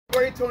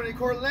Tony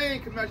Coeur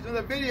d'Alene coming out with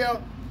another video.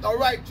 All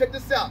right, check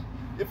this out.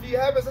 If you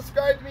haven't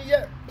subscribed to me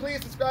yet,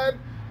 please subscribe.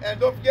 And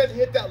don't forget to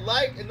hit that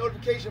like and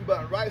notification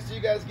button, right? So you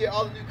guys get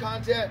all the new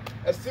content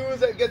as soon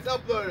as it gets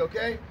uploaded,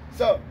 okay?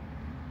 So,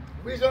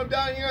 the reason I'm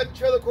down here at the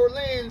Trail of Coeur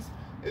d'Alene's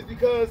is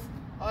because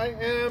I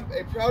am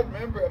a proud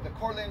member of the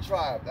Coeur d'Alene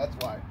tribe. That's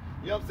why.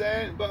 You know what I'm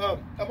saying? But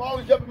I'm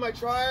always jumping my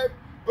tribe,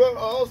 but I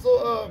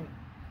also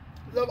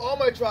love all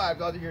my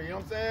tribes out here, you know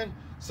what I'm saying?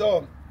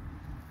 So,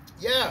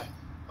 yeah.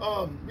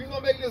 Reason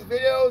I'm making this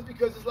video is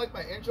because it's like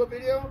my intro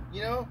video,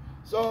 you know?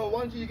 So I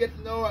want you to get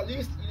to know at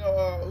least, you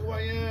know, who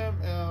I am,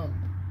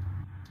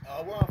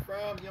 where I'm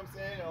from, you know what I'm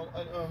saying,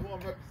 who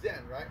I'm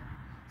representing, right?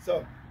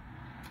 So,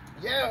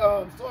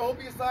 yeah, so I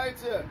hope you decide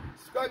to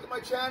subscribe to my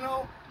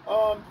channel,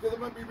 because I'm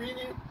going to be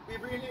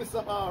bringing you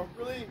some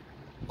really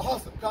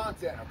awesome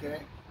content,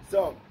 okay?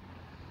 So,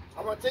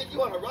 I'm going to take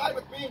you on a ride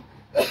with me,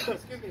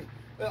 excuse me,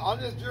 on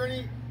this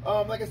journey.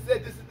 Like I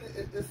said,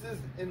 this is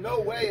in no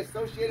way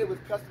associated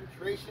with Custom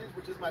Creations,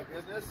 which is my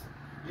business,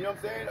 you know what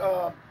I'm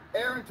saying?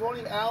 Aaron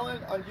Tony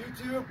Allen on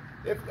YouTube.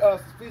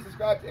 Please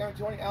subscribe to Aaron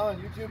Tony Allen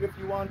on YouTube if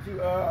you want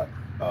to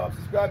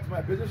subscribe to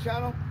my business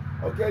channel.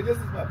 Okay, this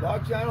is my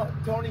blog channel,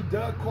 Tony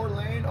Doug Coeur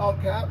d'Alene, all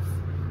caps.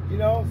 You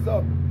know,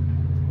 so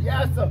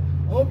yeah, so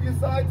I hope you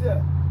decide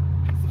to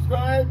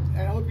subscribe,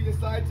 and I hope you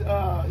decide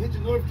to hit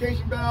your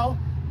notification bell.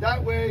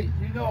 That way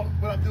you know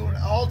what I'm doing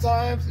at all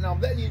times, and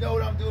I'm letting you know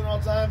what I'm doing all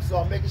times. So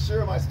I'm making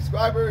sure my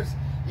subscribers,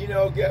 you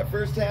know, get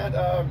firsthand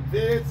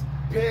vids,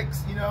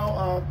 pics, you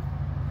know,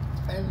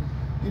 and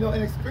you know,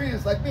 an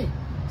experience like me.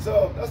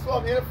 So that's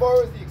what I'm in it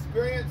for, is the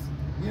experience.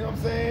 You know what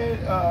I'm saying?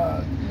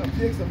 You know,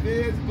 pics and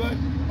vids, but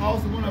I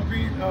also want to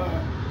bring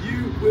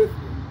you with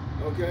me.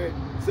 Okay?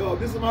 So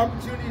this is my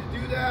opportunity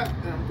to do that,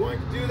 and I'm going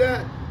to do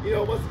that. You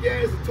know, once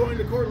again, it's Tony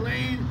the Coeur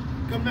d'Alene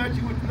coming at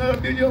you with another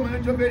video, my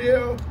intro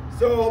video.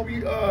 So hope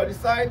you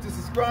decide to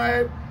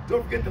subscribe.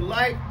 Don't forget to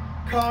like,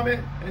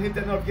 comment, and hit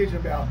that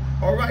notification bell.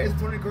 All right, it's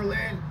Tony Coeur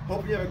d'Alene.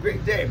 Hope you have a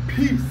great day.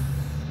 Peace.